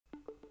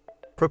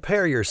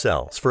Prepare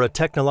yourselves for a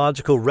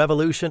technological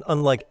revolution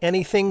unlike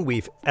anything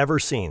we've ever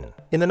seen.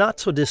 In the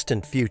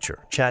not-so-distant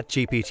future,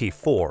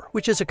 ChatGPT-4,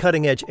 which is a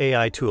cutting-edge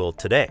AI tool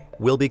today,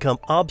 will become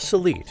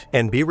obsolete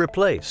and be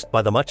replaced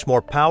by the much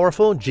more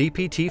powerful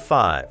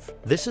GPT-5.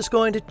 This is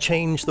going to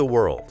change the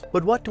world.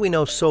 But what do we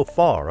know so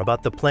far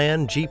about the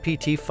planned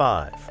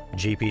GPT-5?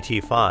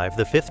 GPT-5,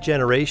 the fifth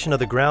generation of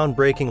the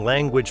groundbreaking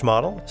language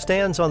model,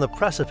 stands on the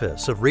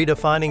precipice of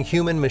redefining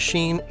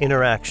human-machine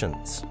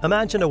interactions.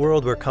 Imagine a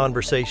world where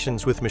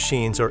conversations with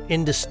machines are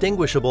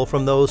indistinguishable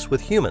from those with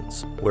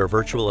humans, where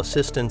virtual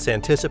assistants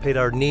anticipate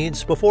our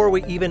needs before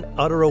we even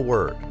utter a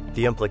word.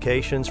 The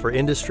implications for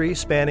industries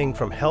spanning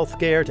from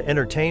healthcare to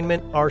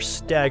entertainment are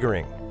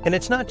staggering. And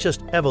it's not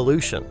just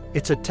evolution,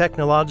 it's a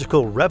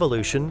technological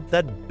revolution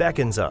that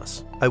beckons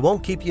us. I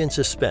won't keep you in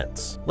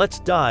suspense.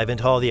 Let's dive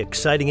into all the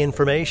exciting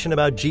information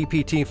about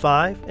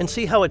GPT-5 and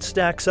see how it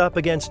stacks up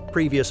against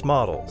previous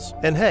models.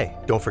 And hey,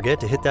 don't forget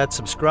to hit that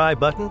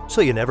subscribe button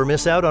so you never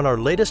miss out on our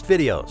latest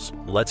videos.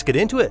 Let's get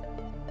into it.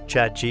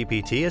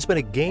 ChatGPT has been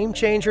a game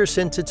changer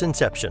since its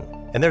inception,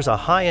 and there's a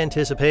high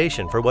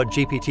anticipation for what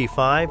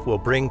GPT-5 will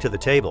bring to the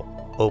table.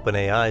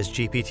 OpenAI's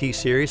GPT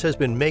series has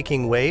been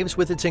making waves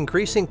with its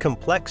increasing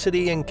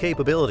complexity and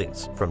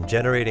capabilities. From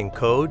generating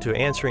code to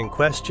answering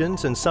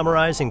questions and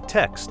summarizing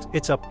text,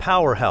 it's a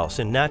powerhouse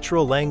in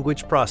natural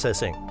language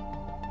processing.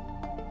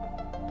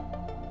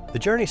 The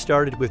journey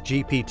started with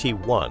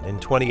GPT-1 in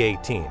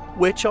 2018,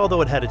 which,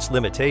 although it had its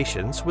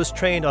limitations, was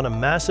trained on a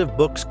massive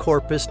books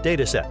corpus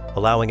dataset,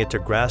 allowing it to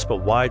grasp a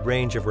wide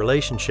range of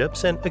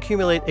relationships and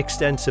accumulate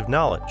extensive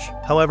knowledge.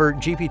 However,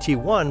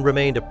 GPT-1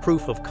 remained a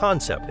proof of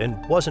concept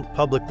and wasn't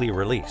publicly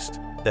released.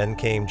 Then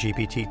came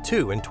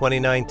GPT-2 in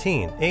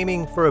 2019,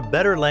 aiming for a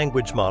better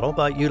language model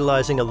by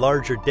utilizing a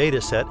larger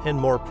dataset and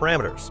more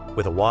parameters.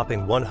 With a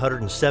whopping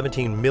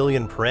 117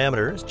 million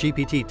parameters,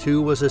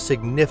 GPT-2 was a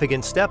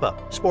significant step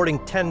up,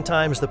 sporting 10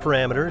 times the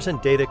parameters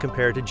and data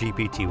compared to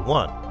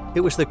GPT-1.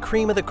 It was the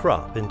cream of the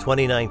crop in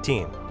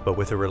 2019, but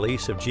with the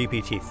release of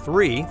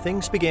GPT-3,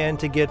 things began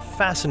to get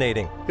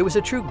fascinating. It was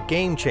a true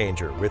game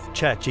changer, with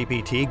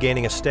ChatGPT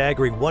gaining a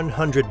staggering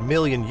 100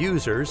 million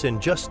users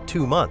in just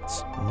 2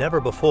 months.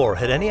 Never before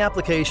had any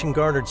application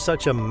garnered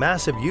such a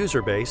massive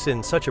user base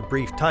in such a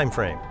brief time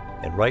frame.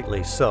 And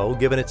rightly so,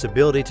 given its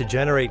ability to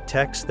generate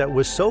text that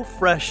was so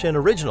fresh and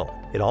original,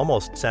 it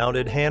almost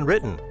sounded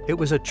handwritten. It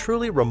was a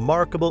truly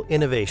remarkable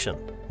innovation.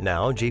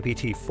 Now,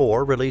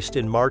 GPT-4, released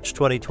in March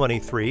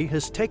 2023,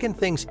 has taken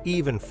things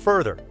even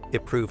further.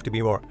 It proved to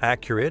be more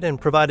accurate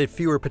and provided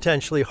fewer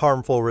potentially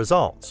harmful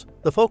results.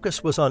 The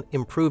focus was on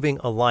improving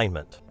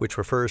alignment, which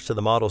refers to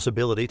the model's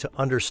ability to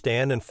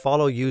understand and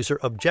follow user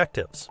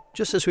objectives.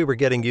 Just as we were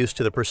getting used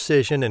to the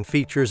precision and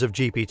features of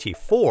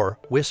GPT-4,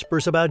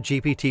 whispers about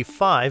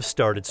GPT-5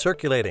 started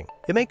circulating.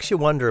 It makes you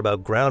wonder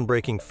about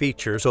groundbreaking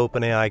features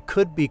OpenAI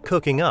could be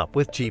cooking up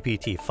with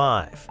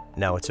GPT-5.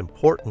 Now, it's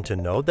important to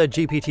note that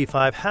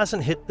GPT-5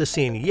 hasn't hit the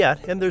scene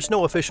yet, and there's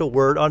no official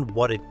word on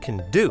what it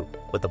can do.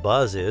 But the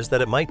buzz is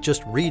that it might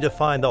just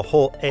redefine the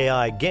whole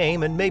AI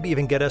game and maybe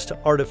even get us to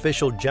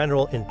artificial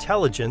general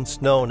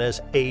intelligence known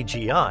as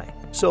AGI.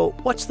 So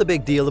what's the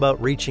big deal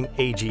about reaching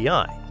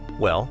AGI?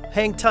 Well,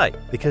 hang tight,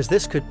 because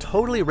this could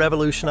totally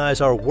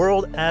revolutionize our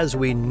world as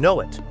we know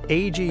it.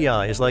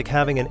 AGI is like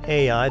having an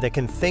AI that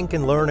can think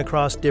and learn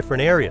across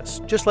different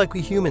areas, just like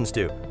we humans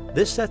do.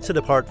 This sets it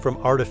apart from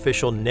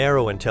artificial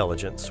narrow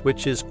intelligence,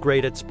 which is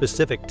great at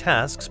specific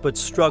tasks but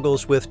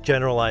struggles with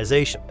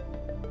generalization.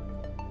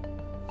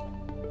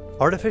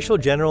 Artificial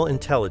general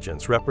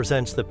intelligence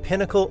represents the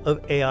pinnacle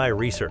of AI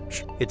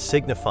research. It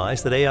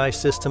signifies that AI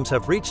systems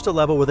have reached a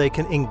level where they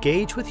can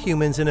engage with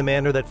humans in a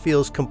manner that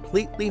feels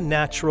completely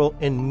natural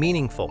and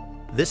meaningful.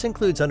 This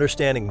includes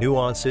understanding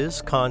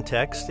nuances,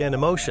 context, and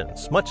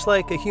emotions, much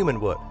like a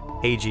human would.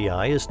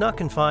 AGI is not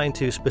confined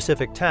to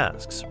specific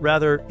tasks.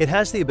 Rather, it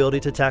has the ability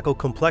to tackle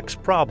complex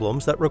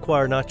problems that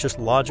require not just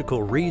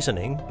logical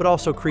reasoning, but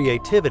also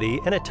creativity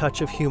and a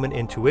touch of human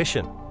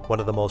intuition. One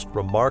of the most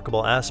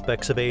remarkable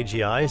aspects of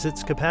AGI is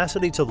its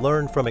capacity to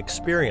learn from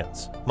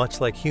experience.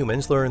 Much like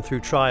humans learn through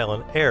trial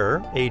and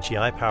error,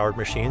 AGI-powered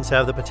machines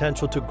have the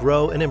potential to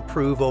grow and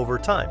improve over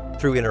time.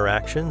 Through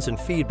interactions and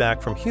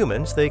feedback from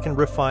humans, they can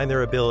refine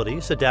their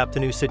abilities, adapt to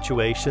new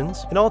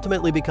situations, and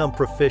ultimately become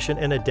proficient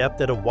and adept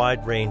at a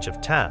wide range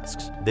of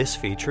tasks. This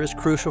feature is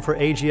crucial for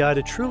AGI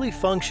to truly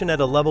function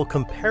at a level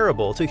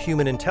comparable to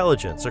human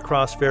intelligence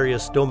across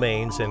various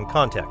domains and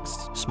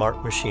contexts.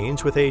 Smart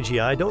machines with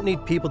AGI don't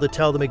need people to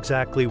tell them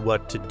exactly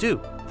what to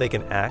do. They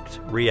can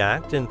act,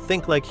 react, and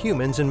think like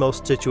humans in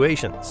most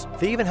situations.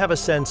 They even have a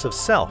sense of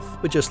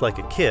self, but just like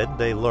a kid,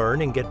 they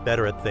learn and get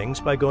better at things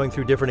by going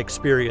through different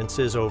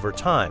experiences over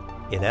time.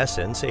 In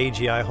essence,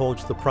 AGI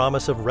holds the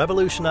promise of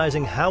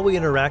revolutionizing how we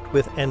interact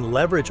with and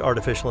leverage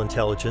artificial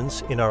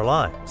intelligence in our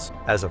lives.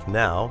 As of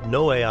now,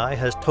 no AI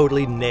has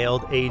totally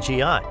nailed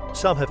AGI.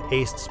 Some have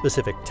aced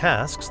specific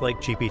tasks, like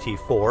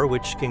GPT-4,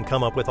 which can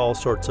come up with all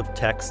sorts of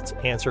texts,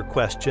 answer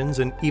questions,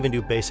 and even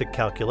do basic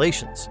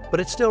calculations. But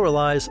it still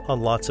relies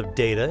on lots lots of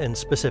data and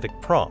specific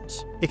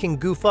prompts. It can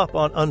goof up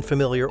on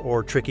unfamiliar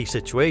or tricky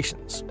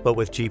situations. But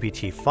with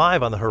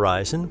GPT-5 on the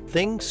horizon,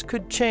 things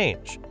could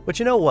change. But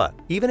you know what?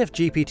 Even if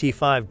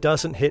GPT-5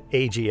 doesn't hit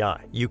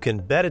AGI, you can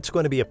bet it's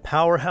going to be a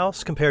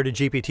powerhouse compared to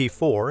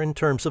GPT-4 in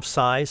terms of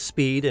size,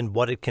 speed, and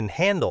what it can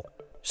handle.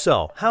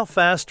 So, how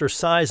fast or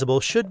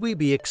sizable should we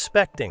be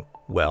expecting?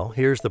 Well,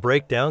 here's the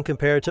breakdown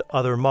compared to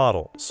other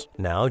models.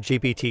 Now,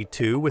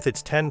 GPT-2, with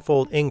its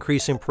 10-fold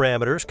increase in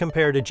parameters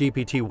compared to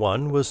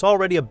GPT-1, was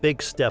already a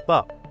big step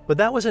up. But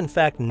that was in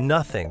fact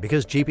nothing,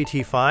 because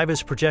GPT-5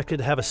 is projected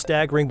to have a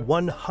staggering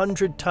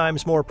 100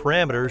 times more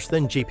parameters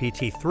than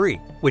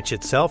GPT-3, which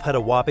itself had a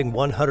whopping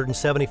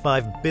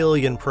 175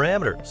 billion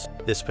parameters.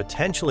 This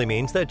potentially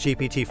means that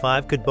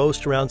GPT-5 could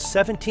boast around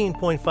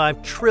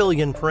 17.5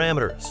 trillion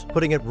parameters,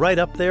 putting it right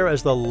up there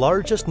as the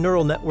largest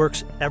neural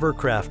networks ever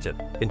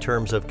crafted. In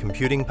terms of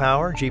computing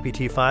power,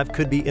 GPT-5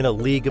 could be in a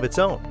league of its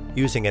own,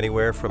 using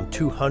anywhere from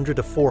 200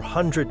 to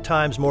 400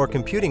 times more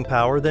computing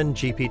power than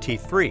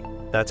GPT-3.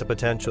 That's a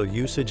potential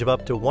usage of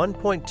up to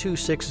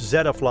 1.26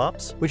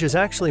 zettaflops, which is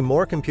actually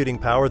more computing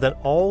power than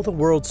all the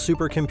world's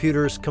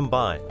supercomputers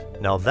combined.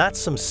 Now that's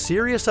some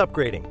serious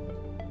upgrading.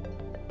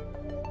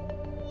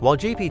 While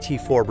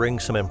GPT-4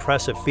 brings some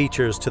impressive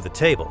features to the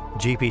table,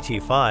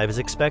 GPT-5 is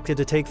expected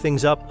to take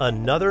things up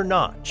another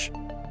notch.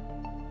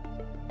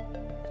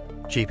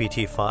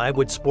 GPT-5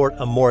 would sport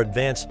a more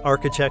advanced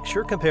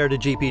architecture compared to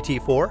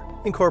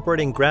GPT-4.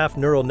 Incorporating graph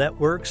neural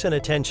networks and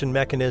attention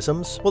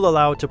mechanisms will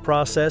allow it to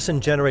process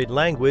and generate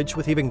language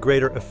with even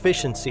greater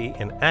efficiency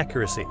and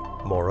accuracy.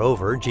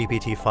 Moreover,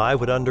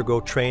 GPT-5 would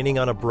undergo training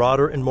on a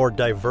broader and more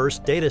diverse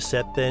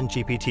dataset than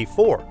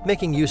GPT-4,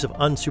 making use of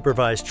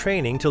unsupervised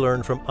training to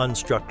learn from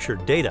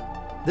unstructured data.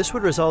 This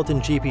would result in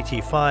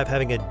GPT-5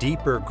 having a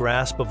deeper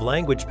grasp of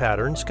language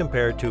patterns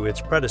compared to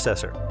its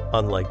predecessor.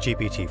 Unlike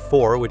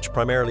GPT-4, which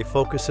primarily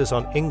focuses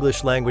on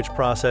English language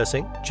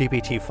processing,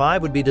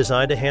 GPT-5 would be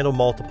designed to handle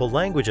multiple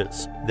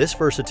languages. This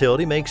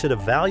versatility makes it a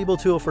valuable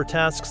tool for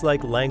tasks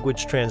like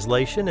language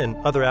translation and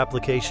other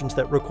applications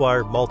that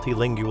require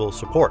multilingual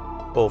support.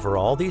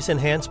 Overall, these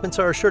enhancements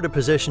are sure to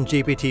position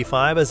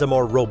GPT-5 as a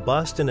more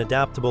robust and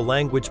adaptable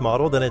language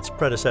model than its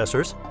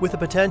predecessors, with the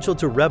potential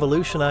to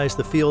revolutionize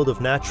the field of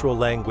natural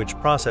language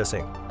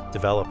processing.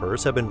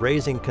 Developers have been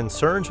raising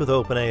concerns with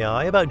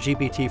OpenAI about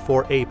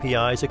GPT-4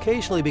 APIs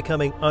occasionally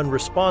becoming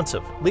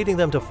unresponsive, leading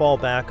them to fall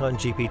back on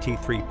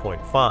GPT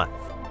 3.5.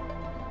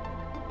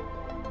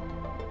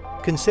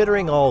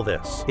 Considering all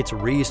this, it's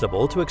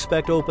reasonable to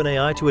expect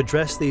OpenAI to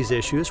address these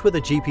issues with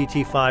a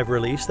GPT-5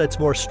 release that's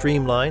more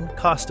streamlined,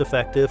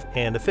 cost-effective,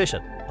 and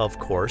efficient. Of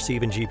course,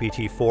 even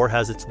GPT-4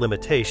 has its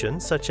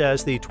limitations, such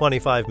as the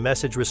 25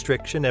 message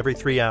restriction every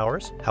 3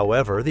 hours.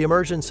 However, the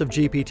emergence of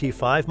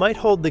GPT-5 might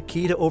hold the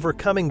key to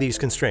overcoming these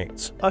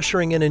constraints,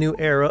 ushering in a new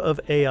era of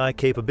AI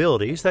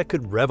capabilities that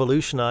could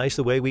revolutionize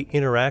the way we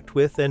interact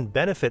with and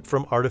benefit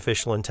from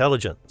artificial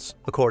intelligence.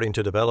 According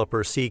to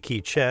developer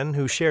C-Key Chen,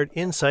 who shared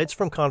insights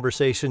from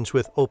conversations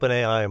with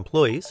OpenAI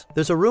employees,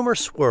 there's a rumor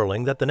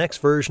swirling that the next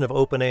version of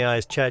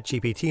OpenAI's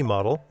ChatGPT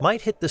model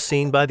might hit the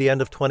scene by the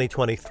end of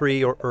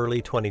 2023 or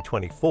early 2024.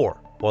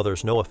 While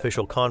there's no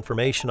official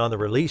confirmation on the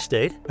release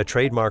date, a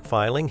trademark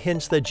filing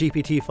hints that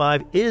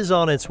GPT-5 is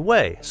on its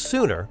way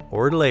sooner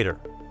or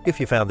later. If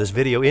you found this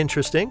video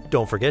interesting,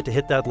 don't forget to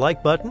hit that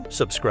like button,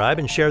 subscribe,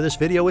 and share this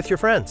video with your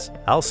friends.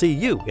 I'll see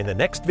you in the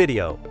next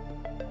video.